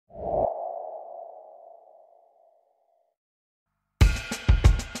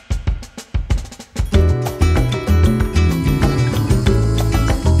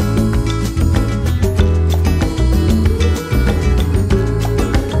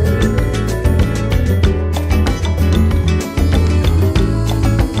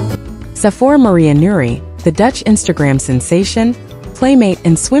Sephora Maria Noori, the Dutch Instagram sensation, playmate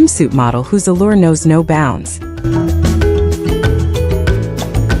and swimsuit model whose allure knows no bounds.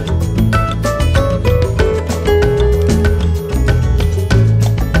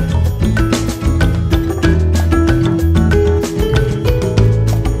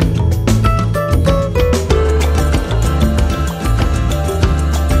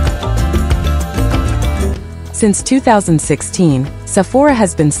 Since 2016, Sephora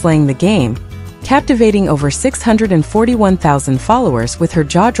has been slaying the game, captivating over 641,000 followers with her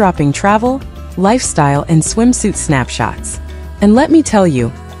jaw-dropping travel, lifestyle, and swimsuit snapshots. And let me tell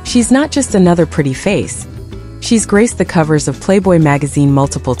you, she's not just another pretty face. She's graced the covers of Playboy magazine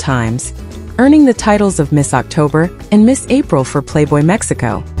multiple times, earning the titles of Miss October and Miss April for Playboy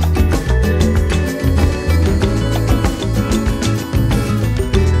Mexico.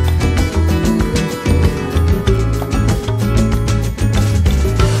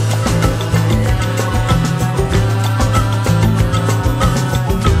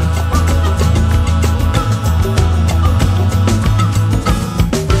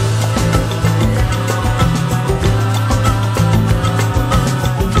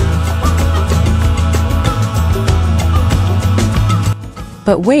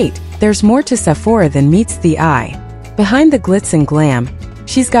 But wait, there's more to Sephora than meets the eye. Behind the glitz and glam,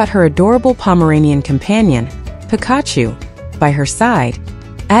 she's got her adorable Pomeranian companion, Pikachu, by her side,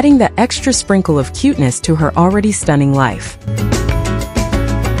 adding that extra sprinkle of cuteness to her already stunning life.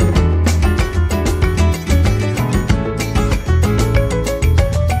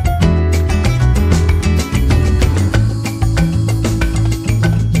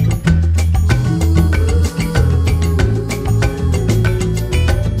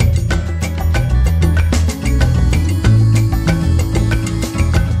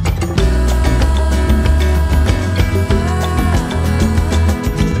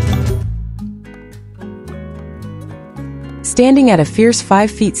 Standing at a fierce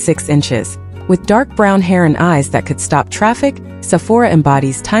 5 feet 6 inches, with dark brown hair and eyes that could stop traffic, Sephora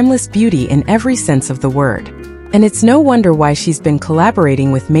embodies timeless beauty in every sense of the word. And it's no wonder why she's been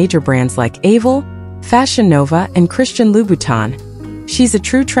collaborating with major brands like Avon, Fashion Nova, and Christian Louboutin. She's a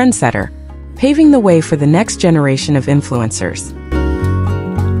true trendsetter, paving the way for the next generation of influencers.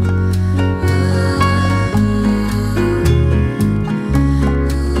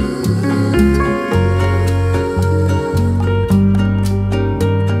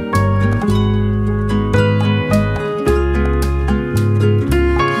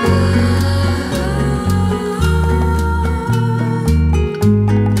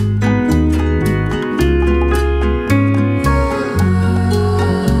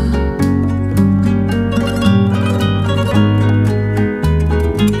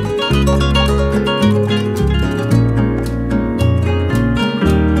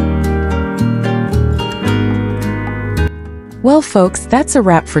 Well folks, that's a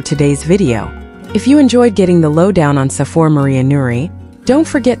wrap for today's video. If you enjoyed getting the lowdown on Sephora Maria Noori, don't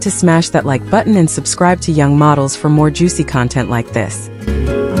forget to smash that like button and subscribe to Young Models for more juicy content like this.